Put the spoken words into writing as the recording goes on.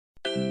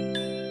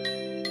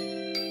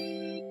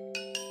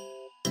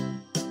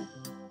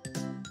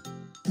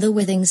The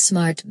Withings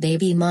Smart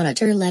Baby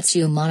Monitor lets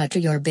you monitor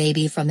your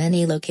baby from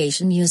any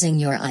location using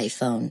your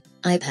iPhone,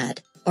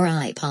 iPad, or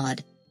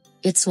iPod.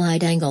 Its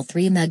wide-angle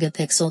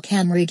 3-megapixel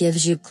camera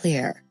gives you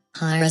clear,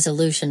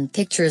 high-resolution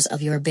pictures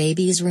of your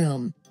baby's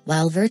room,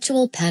 while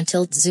virtual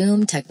pan-tilt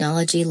zoom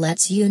technology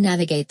lets you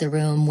navigate the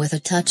room with a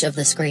touch of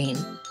the screen.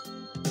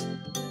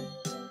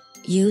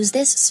 Use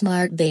this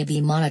Smart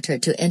Baby Monitor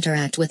to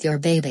interact with your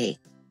baby.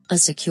 A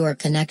secure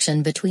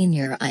connection between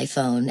your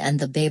iPhone and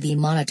the baby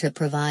monitor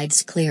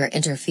provides clear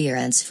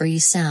interference-free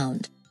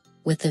sound.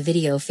 With the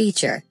video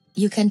feature,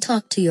 you can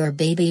talk to your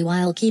baby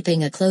while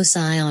keeping a close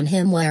eye on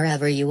him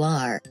wherever you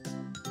are.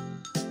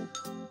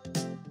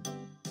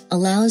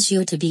 Allows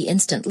you to be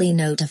instantly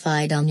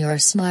notified on your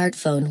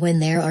smartphone when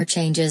there are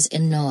changes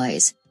in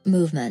noise,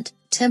 movement,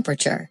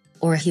 temperature,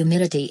 or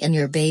humidity in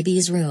your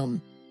baby's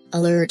room.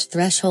 Alert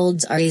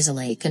thresholds are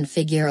easily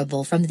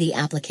configurable from the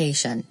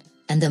application,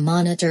 and the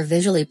monitor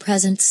visually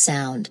presents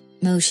sound,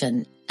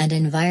 motion, and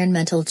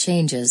environmental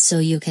changes so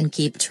you can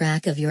keep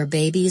track of your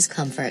baby's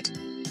comfort.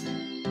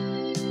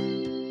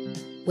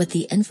 With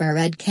the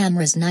infrared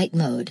camera's night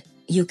mode,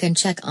 you can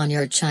check on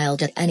your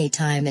child at any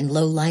time in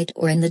low light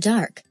or in the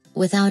dark,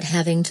 without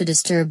having to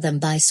disturb them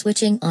by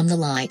switching on the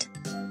light.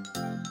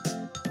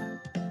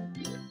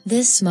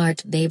 This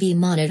Smart Baby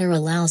Monitor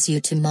allows you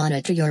to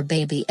monitor your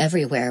baby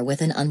everywhere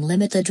with an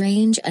unlimited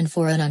range and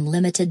for an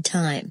unlimited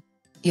time.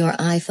 Your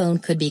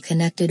iPhone could be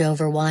connected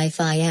over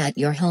Wi-Fi at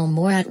your home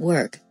or at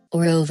work,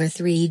 or over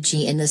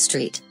 3G in the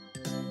street.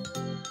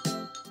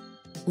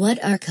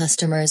 What are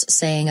customers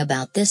saying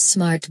about this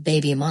Smart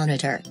Baby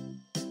Monitor?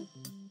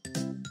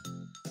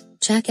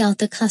 Check out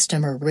the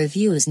customer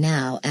reviews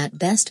now at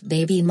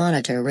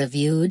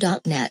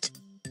bestbabymonitorreview.net.